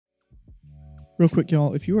Real quick,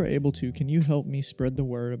 y'all, if you are able to, can you help me spread the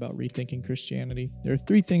word about rethinking Christianity? There are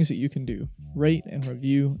 3 things that you can do: rate and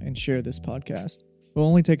review and share this podcast. It will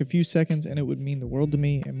only take a few seconds, and it would mean the world to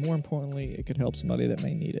me, and more importantly, it could help somebody that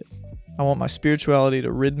may need it. I want my spirituality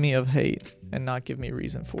to rid me of hate and not give me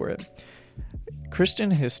reason for it. Christian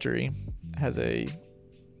history has a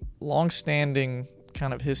long-standing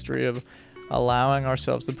kind of history of allowing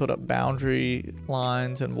ourselves to put up boundary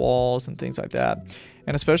lines and walls and things like that.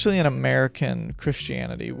 And especially in American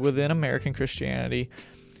Christianity, within American Christianity,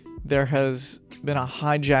 there has been a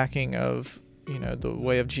hijacking of, the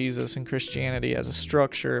way of Jesus and Christianity as a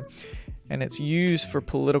structure, and it's used for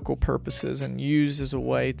political purposes and used as a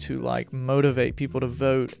way to motivate people to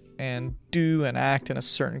vote and do and act in a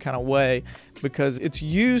certain kind of way, because it's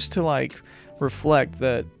used to reflect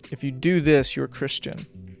that if you do this, you're Christian,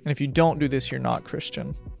 and if you don't do this, you're not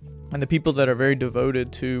Christian. And the people that are very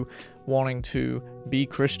devoted to wanting to be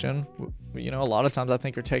Christian, a lot of times I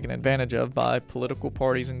think are taken advantage of by political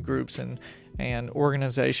parties and groups and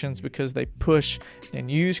organizations, because they push and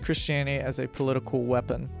use Christianity as a political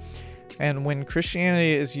weapon. And when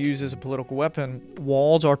Christianity is used as a political weapon,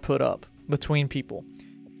 walls are put up between people.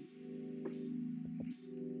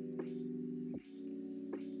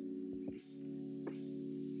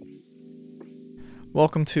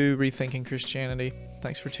 Welcome to Rethinking Christianity.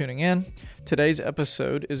 Thanks for tuning in. Today's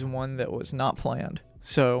episode is one that was not planned.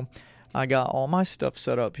 So I got all my stuff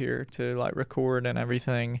set up here to record and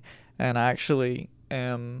everything. And I actually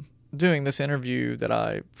am doing this interview that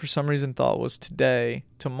I, for some reason, thought was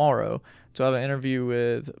tomorrow. So I have an interview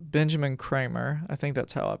with Benjamin Kramer. I think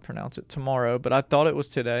that's how I pronounce it, tomorrow. But I thought it was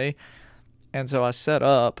today. And so I set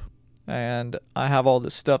up and I have all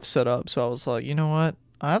this stuff set up. So I was like, you know what?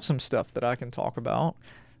 I have some stuff that I can talk about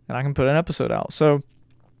and I can put an episode out. So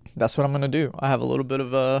that's what I'm going to do. I have a little bit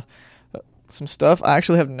of some stuff. I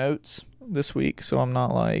actually have notes this week, so I'm not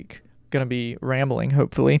going to be rambling,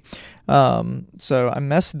 hopefully. So I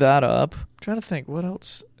messed that up. I'm trying to think, what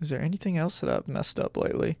else? Is there anything else that I've messed up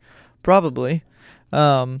lately? Probably.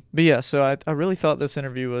 But yeah, so I really thought this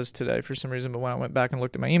interview was today for some reason, but when I went back and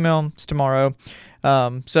looked at my email, it's tomorrow.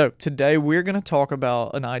 So today we're going to talk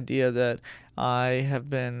about an idea that I have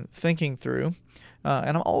been thinking through,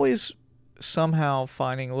 and I'm always somehow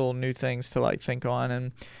finding little new things to think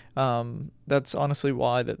on, and that's honestly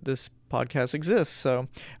why that this podcast exists. So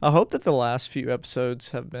I hope that the last few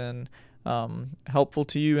episodes have been helpful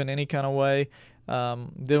to you in any kind of way.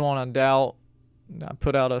 Didn't want to doubt. I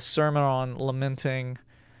put out a sermon on lamenting.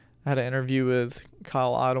 I had an interview with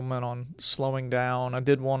Kyle Idleman on slowing down. I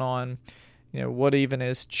did one on what even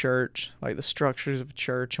is church, the structures of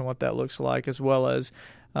church and what that looks like, as well as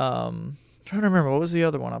I'm trying to remember, what was the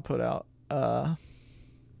other one I put out?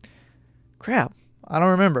 Crap, I don't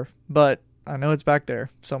remember, but I know it's back there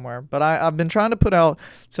somewhere. But I've been trying to put out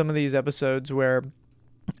some of these episodes where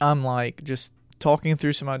I'm just talking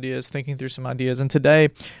through some ideas, thinking through some ideas. And today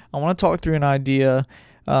I want to talk through an idea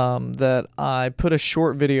that I put a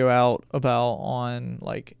short video out about on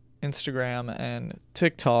Instagram and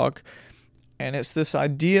TikTok. And it's this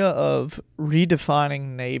idea of redefining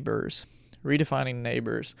neighbors. Redefining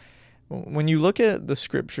neighbors. When you look at the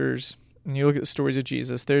scriptures and you look at the stories of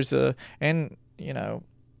Jesus,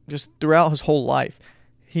 just throughout his whole life,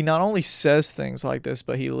 he not only says things like this,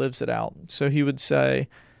 but he lives it out. So he would say,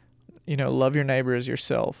 love your neighbor as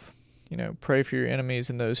yourself. Pray for your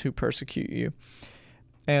enemies and those who persecute you.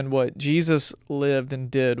 And what Jesus lived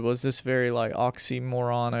and did was this very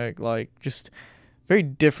oxymoronic, just very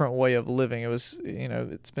different way of living. It was,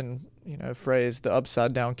 it's been, phrased the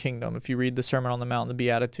upside down kingdom. If you read the Sermon on the Mount and the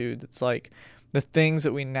Beatitudes, it's the things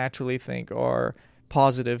that we naturally think are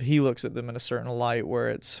positive, he looks at them in a certain light where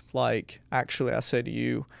it's actually, I say to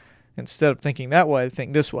you, instead of thinking that way,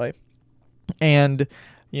 think this way. And,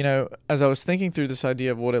 as I was thinking through this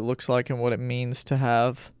idea of what it looks like and what it means to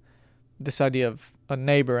have this idea of a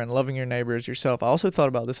neighbor and loving your neighbor as yourself, I also thought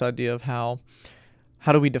about this idea of how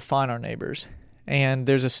do we define our neighbors? And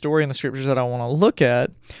there's a story in the scriptures that I want to look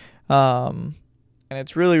at, and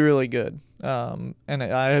it's really, really good. And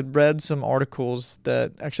I had read some articles I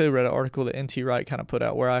read an article that N.T. Wright kind of put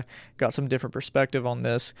out where I got some different perspective on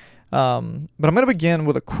this. But I'm going to begin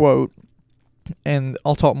with a quote, and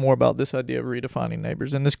I'll talk more about this idea of redefining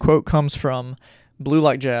neighbors. And this quote comes from Blue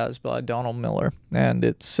Like Jazz by Donald Miller, and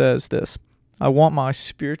it says this: "I want my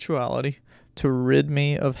spirituality to rid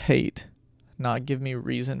me of hate, not give me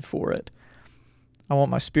reason for it. I want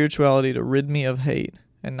my spirituality to rid me of hate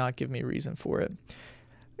and not give me reason for it."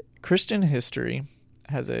 Christian history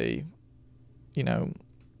has a,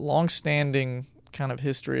 long-standing kind of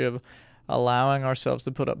history of allowing ourselves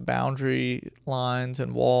to put up boundary lines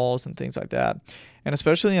and walls and things like that. And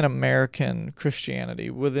especially in American Christianity,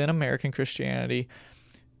 within American Christianity,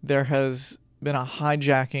 there has been a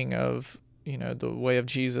hijacking of, the way of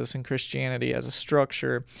Jesus and Christianity as a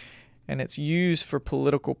structure, and it's used for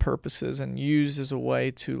political purposes and used as a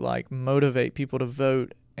way to like motivate people to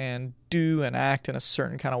vote and do and act in a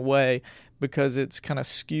certain kind of way, because it's kind of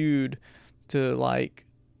skewed to like,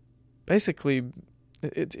 basically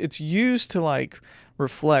it's used to like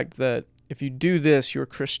reflect that if you do this, you're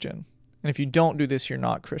Christian, and if you don't do this, you're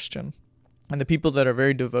not Christian. And the people that are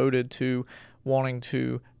very devoted to wanting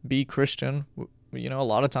to be Christian, a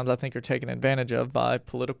lot of times I think are taken advantage of by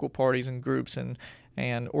political parties and groups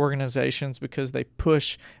and organizations, because they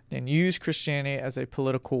push and use Christianity as a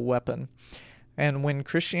political weapon. And when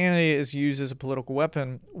Christianity is used as a political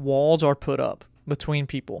weapon, walls are put up between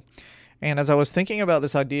people. And as I was thinking about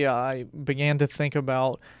this idea, I began to think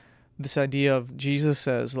about this idea of Jesus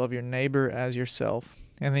says, love your neighbor as yourself.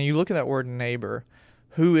 And then you look at that word neighbor.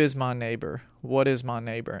 Who is my neighbor? What is my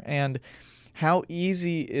neighbor? And how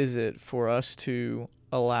easy is it for us to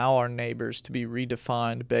allow our neighbors to be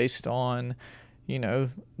redefined based on,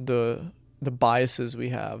 the biases we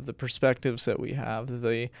have, the perspectives that we have,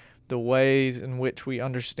 the ways in which we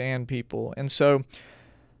understand people. And so,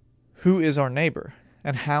 who is our neighbor?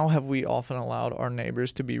 And how have we often allowed our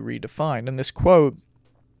neighbors to be redefined? And this quote,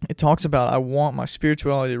 it talks about, I want my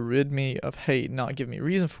spirituality to rid me of hate, not give me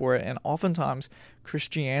reason for it. And oftentimes,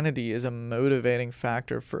 Christianity is a motivating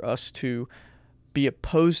factor for us to be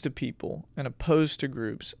opposed to people and opposed to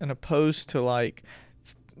groups and opposed to like,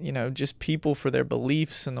 just people for their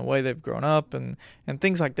beliefs and the way they've grown up and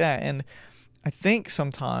things like that. And I think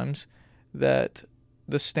sometimes that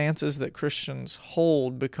the stances that Christians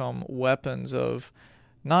hold become weapons of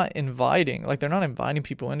not inviting, like they're not inviting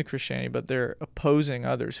people into Christianity, but they're opposing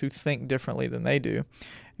others who think differently than they do.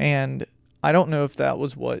 And I don't know if that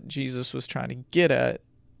was what Jesus was trying to get at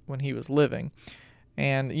when he was living.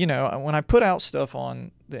 And, when I put out stuff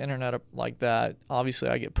on the internet like that, obviously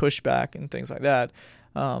I get pushback and things like that.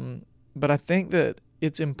 But I think that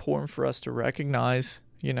it's important for us to recognize,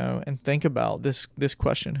 and think about this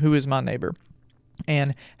question, who is my neighbor?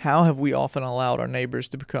 And how have we often allowed our neighbors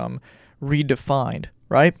to become redefined,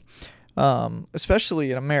 right?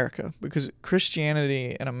 Especially in America, because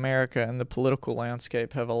Christianity in America and the political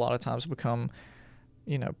landscape have a lot of times become,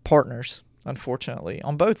 partners, unfortunately,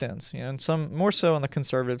 on both ends, and some more so on the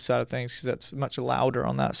conservative side of things, because that's much louder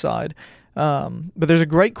on that side. But there's a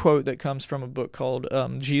great quote that comes from a book called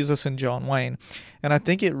Jesus and John Wayne, and I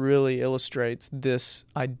think it really illustrates this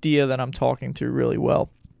idea that I'm talking through really well.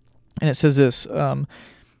 And it says this,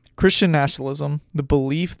 Christian nationalism, the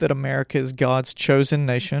belief that America is God's chosen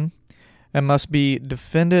nation and must be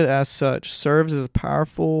defended as such, serves as a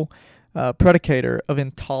powerful predicator of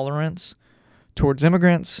intolerance towards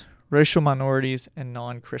immigrants, racial minorities, and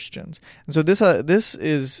non-Christians. And so this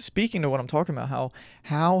is speaking to what I'm talking about,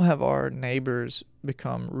 how have our neighbors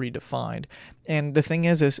become redefined? And the thing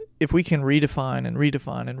is if we can redefine and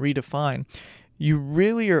redefine and redefine, you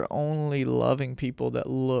really are only loving people that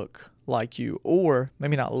look like you, or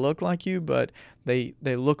maybe not look like you, but they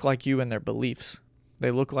look like you in their beliefs. They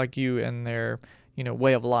look like you in their,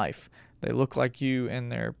 way of life. They look like you in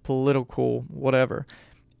their political whatever.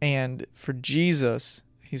 And for Jesus,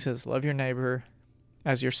 he says, love your neighbor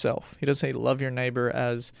as yourself. He doesn't say love your neighbor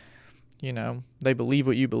as, they believe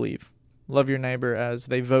what you believe. Love your neighbor as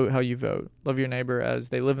they vote how you vote. Love your neighbor as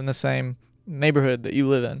they live in the same neighborhood that you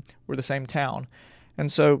live in, or the same town.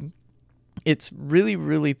 And so it's really,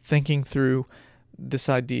 really thinking through this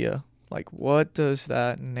idea, like, what does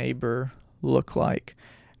that neighbor look like?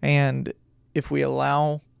 And if we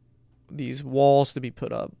allow these walls to be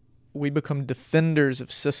put up, we become defenders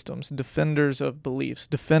of systems, defenders of beliefs,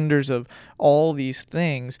 defenders of all these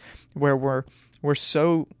things, where we're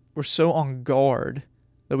so on guard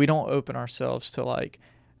that we don't open ourselves to like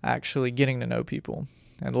actually getting to know people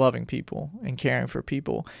and loving people and caring for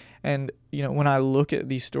people. And when I look at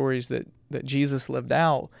these stories that Jesus lived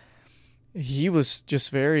out, he was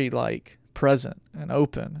just very like present and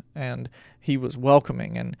open, and he was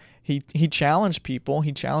welcoming, and he challenged people.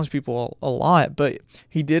 He challenged people a lot, but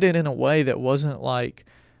he did it in a way that wasn't like,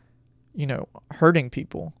 hurting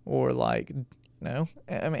people or like,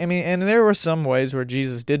 I mean, and there were some ways where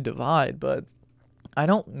Jesus did divide, but I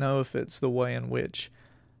don't know if it's the way in which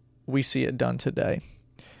we see it done today.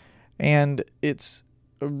 And it's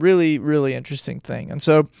a really, really interesting thing. And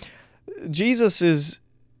so Jesus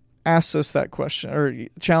asks us that question, or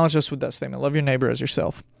challenged us with that statement, love your neighbor as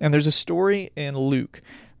yourself. And there's a story in Luke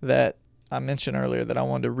that I mentioned earlier that I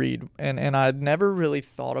wanted to read, and I'd never really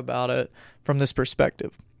thought about it from this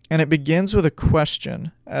perspective. And it begins with a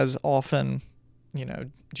question, as often,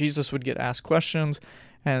 Jesus would get asked questions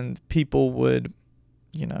and people would,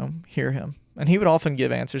 hear him. And he would often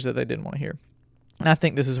give answers that they didn't want to hear. And I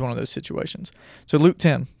think this is one of those situations. So Luke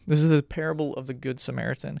 10, this is the parable of the Good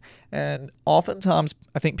Samaritan. And oftentimes,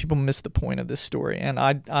 I think people miss the point of this story, and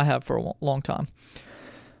I have for a long time.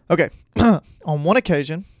 Okay, on one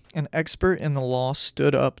occasion, an expert in the law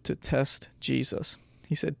stood up to test Jesus.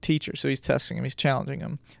 He said, "Teacher," so he's testing him, he's challenging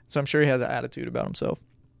him. So I'm sure he has an attitude about himself.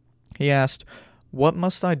 He asked, "What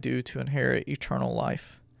must I do to inherit eternal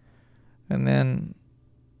life?" And then,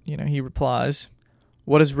 he replies,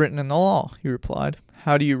 "What is written in the law?" He replied,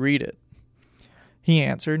 "How do you read it?" He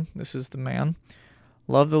answered, this is the man,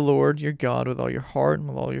 "Love the Lord your God with all your heart and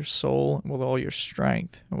with all your soul and with all your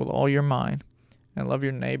strength and with all your mind, and love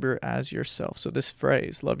your neighbor as yourself." So this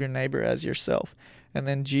phrase, love your neighbor as yourself. And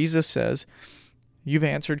then Jesus says, "You've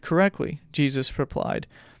answered correctly." Jesus replied,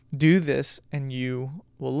 "Do this and you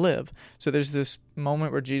will live." So there's this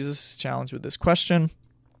moment where Jesus is challenged with this question,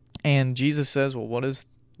 and Jesus says, well, what does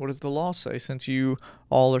the law say, since you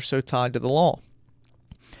all are so tied to the law?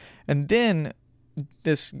 And then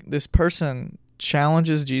this person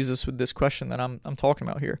challenges Jesus with this question that I'm talking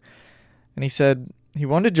about here. And he said he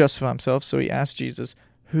wanted to justify himself, so he asked Jesus,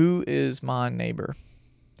 "Who is my neighbor?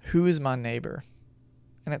 Who is my neighbor?"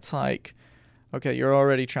 And it's like, okay, you're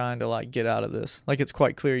already trying to get out of this. It's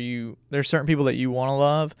quite clear there are certain people that you want to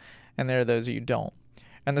love, and there are those that you don't.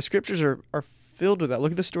 And the scriptures are filled with that.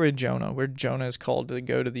 Look at the story of Jonah, where Jonah is called to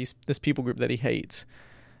go to this people group that he hates,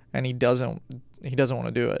 and he doesn't want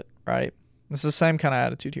to do it, right? It's the same kind of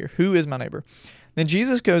attitude here. Who is my neighbor? Then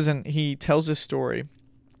Jesus goes and he tells this story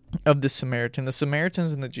of the Samaritan. The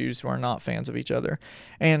Samaritans and the Jews were not fans of each other.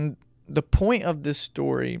 And the point of this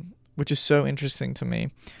story, which is so interesting to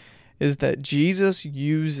me, is that Jesus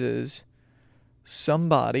uses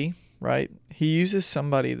somebody, right? He uses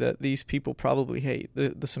somebody that these people probably hate,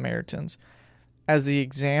 the Samaritans, as the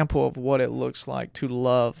example of what it looks like to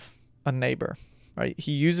love a neighbor, right?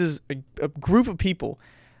 He uses a group of people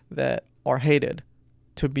that are hated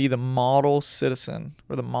to be the model citizen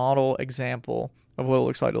or the model example of what it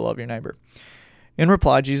looks like to love your neighbor. In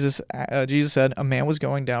reply, Jesus said, "A man was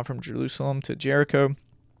going down from Jerusalem to Jericho,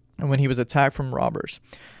 and when he was attacked from robbers,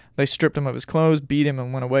 they stripped him of his clothes, beat him,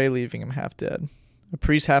 and went away, leaving him half dead. A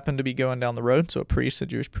priest happened to be going down the road," so a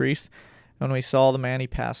Jewish priest, "and when he saw the man, he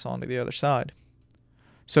passed on to the other side.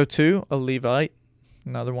 So too, a Levite,"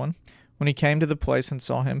 another one, "when he came to the place and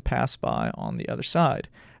saw him, pass by on the other side."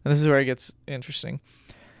 And this is where it gets interesting.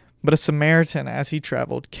 "But a Samaritan, as he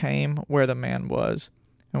traveled, came where the man was,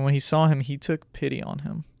 and when he saw him, he took pity on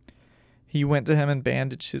him. He went to him and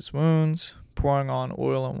bandaged his wounds, pouring on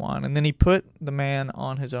oil and wine. And then he put the man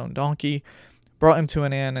on his own donkey, brought him to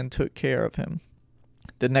an inn, and took care of him.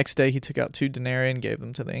 The next day he took out 2 denarii and gave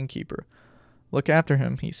them to the innkeeper. 'Look after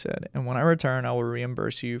him,' he said, 'and when I return, I will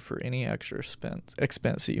reimburse you for any extra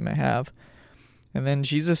expense that you may have.'" And then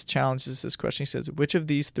Jesus challenges this question. He says, "Which of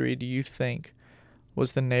these 3 do you think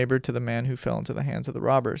was the neighbor to the man who fell into the hands of the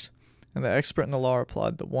robbers?" And the expert in the law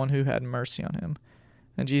replied, "The one who had mercy on him."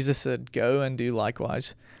 And Jesus said, "Go and do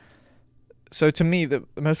likewise." So to me, the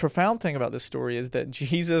most profound thing about this story is that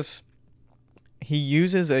Jesus, he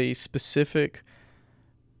uses a specific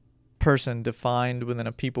person defined within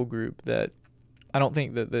a people group that I don't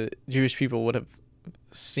think that the Jewish people would have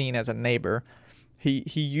seen as a neighbor. He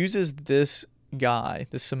uses this guy,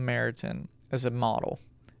 the Samaritan, as a model.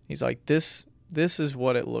 He's like, this is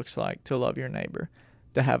what it looks like to love your neighbor,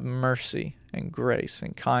 to have mercy and grace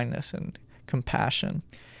and kindness and compassion.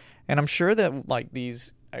 And I'm sure that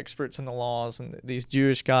these experts in the laws and these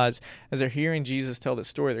Jewish guys, as they're hearing Jesus tell this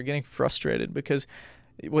story, they're getting frustrated because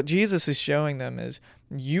what Jesus is showing them is,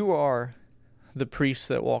 you are the priest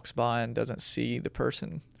that walks by and doesn't see the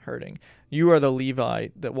person hurting. You are the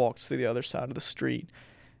Levite that walks to the other side of the street.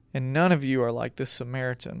 And none of you are like this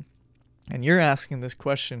Samaritan. And you're asking this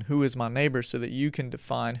question, who is my neighbor, so that you can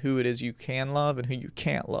define who it is you can love and who you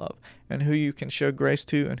can't love, and who you can show grace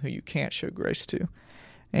to and who you can't show grace to.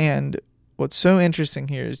 And what's so interesting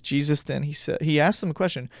here is Jesus then, he asked them a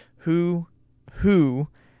question, who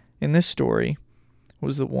in this story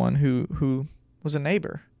was the one who was a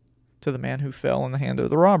neighbor to the man who fell in the hand of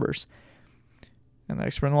the robbers? And the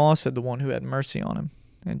expert in the law said, the one who had mercy on him.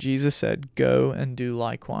 And Jesus said, go and do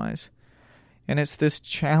likewise. And it's this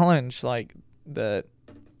challenge that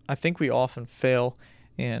I think we often fail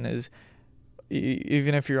in, is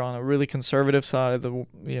even if you're on a really conservative side of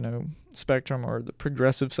the spectrum or the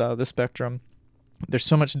progressive side of the spectrum, there's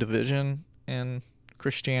so much division in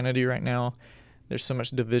Christianity right now. There's so much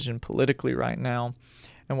division politically right now.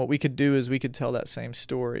 And what we could do is we could tell that same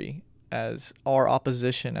story as our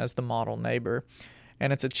opposition as the model neighbor.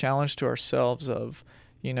 And it's a challenge to ourselves of,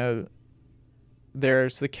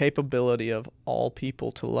 there's the capability of all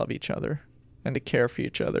people to love each other and to care for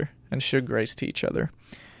each other and show grace to each other.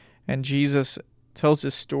 And Jesus tells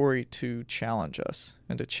this story to challenge us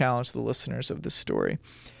and to challenge the listeners of this story.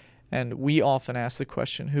 And we often ask the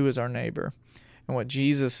question, who is our neighbor? And what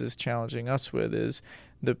Jesus is challenging us with is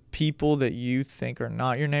the people that you think are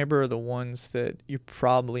not your neighbor are the ones that you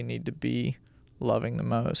probably need to be loving the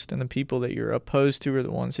most. And the people that you're opposed to are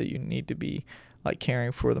the ones that you need to be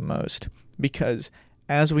caring for the most. Because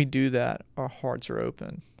as we do that, our hearts are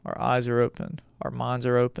open, our eyes are open, our minds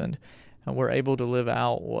are opened, and we're able to live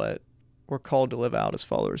out what we're called to live out as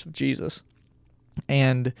followers of Jesus.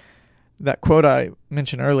 And that quote I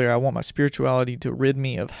mentioned earlier, I want my spirituality to rid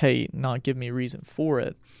me of hate, not give me reason for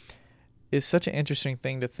it, is such an interesting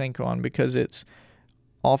thing to think on, because it's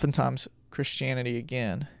oftentimes Christianity,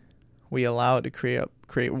 again, we allow it to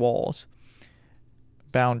create walls,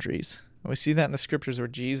 boundaries. And we see that in the scriptures where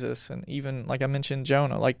Jesus, and even like I mentioned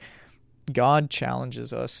Jonah, God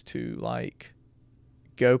challenges us to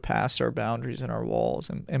go past our boundaries and our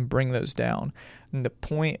walls and bring those down. And the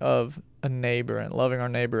point of a neighbor and loving our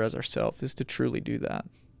neighbor as ourselves is to truly do that,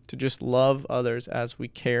 to just love others as we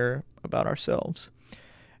care about ourselves.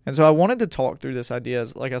 And so I wanted to talk through this idea.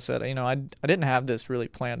 As, like I said, I didn't have this really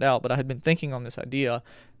planned out, but I had been thinking on this idea.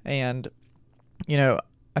 And,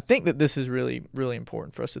 I think that this is really, really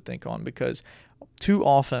important for us to think on, because too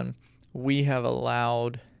often we have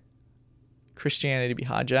allowed Christianity to be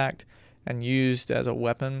hijacked and used as a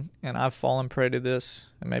weapon. And I've fallen prey to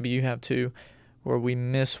this, and maybe you have too, where we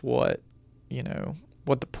miss what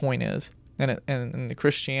the point is. And the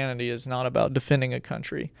Christianity is not about defending a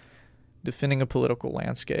country, defending a political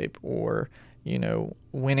landscape, or,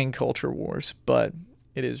 winning culture wars. But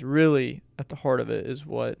it is really, at the heart of it, is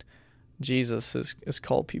what Jesus is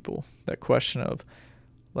called people. That question of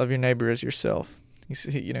love your neighbor as yourself.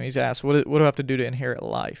 He's asked, what do I have to do to inherit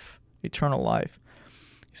life, eternal life?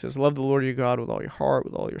 He says, love the Lord your God with all your heart,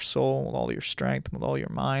 with all your soul, with all your strength, with all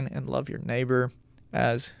your mind, and love your neighbor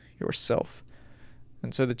as yourself.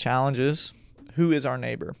 And so the challenge is, who is our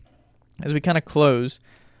neighbor? As we kind of close,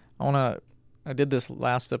 I did this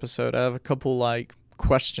last episode. I have a couple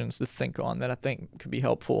questions to think on that I think could be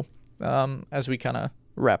helpful as we kind of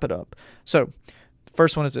wrap it up. So the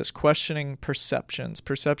first one is this: questioning perceptions.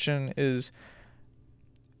 Perception is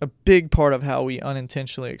a big part of how we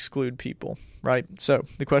unintentionally exclude people, right? So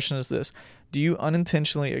the question is this: do you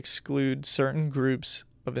unintentionally exclude certain groups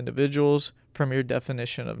of individuals from your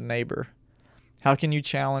definition of neighbor? How can you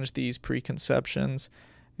challenge these preconceptions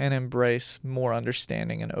and embrace more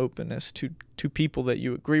understanding and openness to people that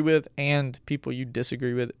you agree with and people you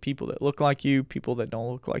disagree with, people that look like you, people that don't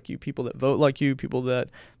look like you, people that vote like you, people that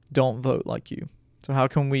don't vote like you? So how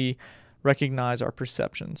can we recognize our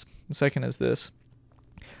perceptions? The second is this: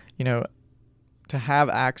 to have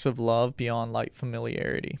acts of love beyond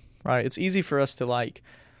familiarity, right? It's easy for us to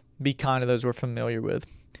be kind to those we're familiar with.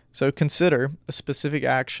 So consider a specific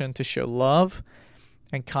action to show love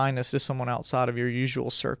and kindness to someone outside of your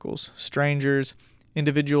usual circles, strangers,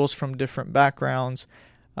 individuals from different backgrounds.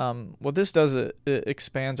 What this does, it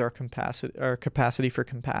expands our capacity for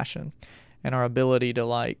compassion and our ability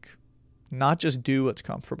to not just do what's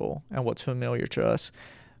comfortable and what's familiar to us,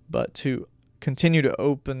 but to continue to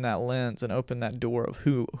open that lens and open that door of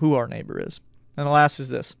who our neighbor is. And the last is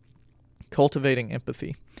this: cultivating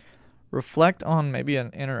empathy. Reflect on maybe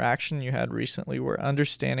an interaction you had recently where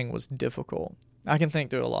understanding was difficult. I can think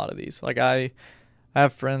through a lot of these. I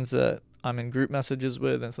have friends that I'm in group messages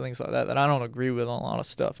with and things like that I don't agree with on a lot of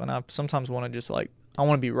stuff. And I sometimes want to just I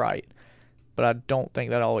want to be right, but I don't think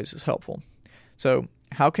that always is helpful. So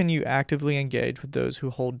how can you actively engage with those who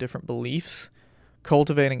hold different beliefs,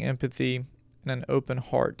 cultivating empathy and an open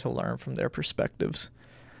heart to learn from their perspectives?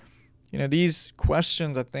 These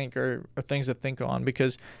questions, I think, are things to think on,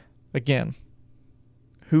 because, again,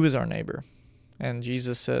 who is our neighbor? And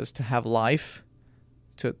Jesus says to have life,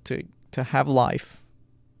 to have life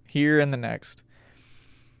here and the next.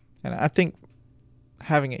 And I think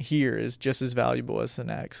having it here is just as valuable as the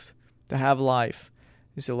next. To have life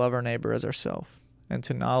is to love our neighbor as ourselves, and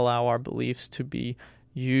to not allow our beliefs to be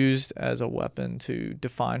used as a weapon to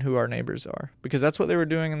define who our neighbors are. Because that's what they were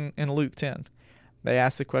doing in Luke 10. They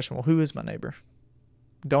asked the question, well, who is my neighbor?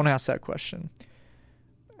 Don't ask that question.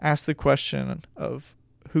 Ask the question of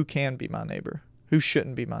who can be my neighbor, who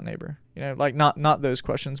shouldn't be my neighbor. Not those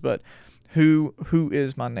questions, but who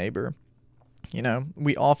is my neighbor?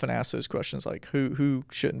 We often ask those questions like who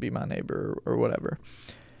shouldn't be my neighbor or whatever.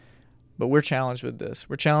 But we're challenged with this.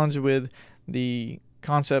 We're challenged with the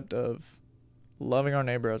concept of loving our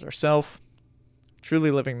neighbor as ourselves,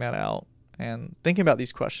 truly living that out, and thinking about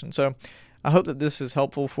these questions. So I hope that this is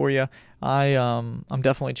helpful for you. I'm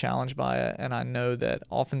definitely challenged by it, and I know that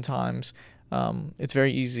oftentimes it's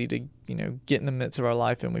very easy to get in the midst of our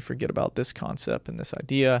life and we forget about this concept and this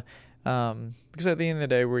idea, because at the end of the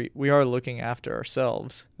day we are looking after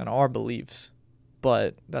ourselves and our beliefs,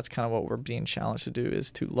 but that's kind of what we're being challenged to do,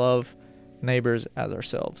 is to love neighbors as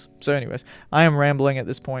ourselves. So anyways, I am rambling at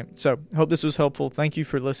this point, so I hope this was helpful. Thank you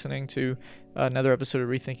for listening to another episode of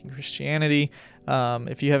Rethinking Christianity.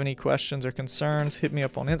 If you have any questions or concerns, hit me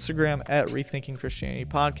up on Instagram at Rethinking Christianity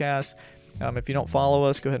Podcast. If you don't follow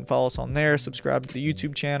us, go ahead and follow us on there. Subscribe to the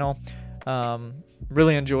YouTube channel.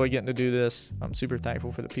 Really enjoy getting to do this. I'm super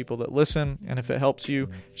thankful for the people that listen, and if it helps you,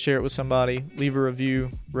 share it with somebody, leave a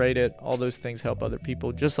review, rate it. All those things help other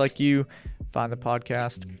people just like you find the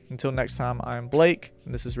podcast. Until next time, I am Blake,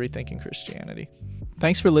 and this is Rethinking Christianity.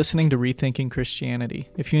 Thanks for listening to Rethinking Christianity.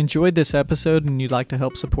 If you enjoyed this episode and you'd like to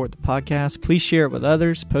help support the podcast, please share it with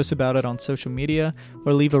others, post about it on social media,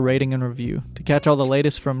 or leave a rating and review. To catch all the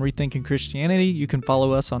latest from Rethinking Christianity, you can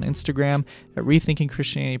follow us on Instagram at Rethinking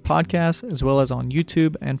Christianity Podcast, as well as on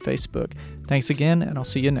YouTube and Facebook. Thanks again, and I'll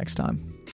see you next time.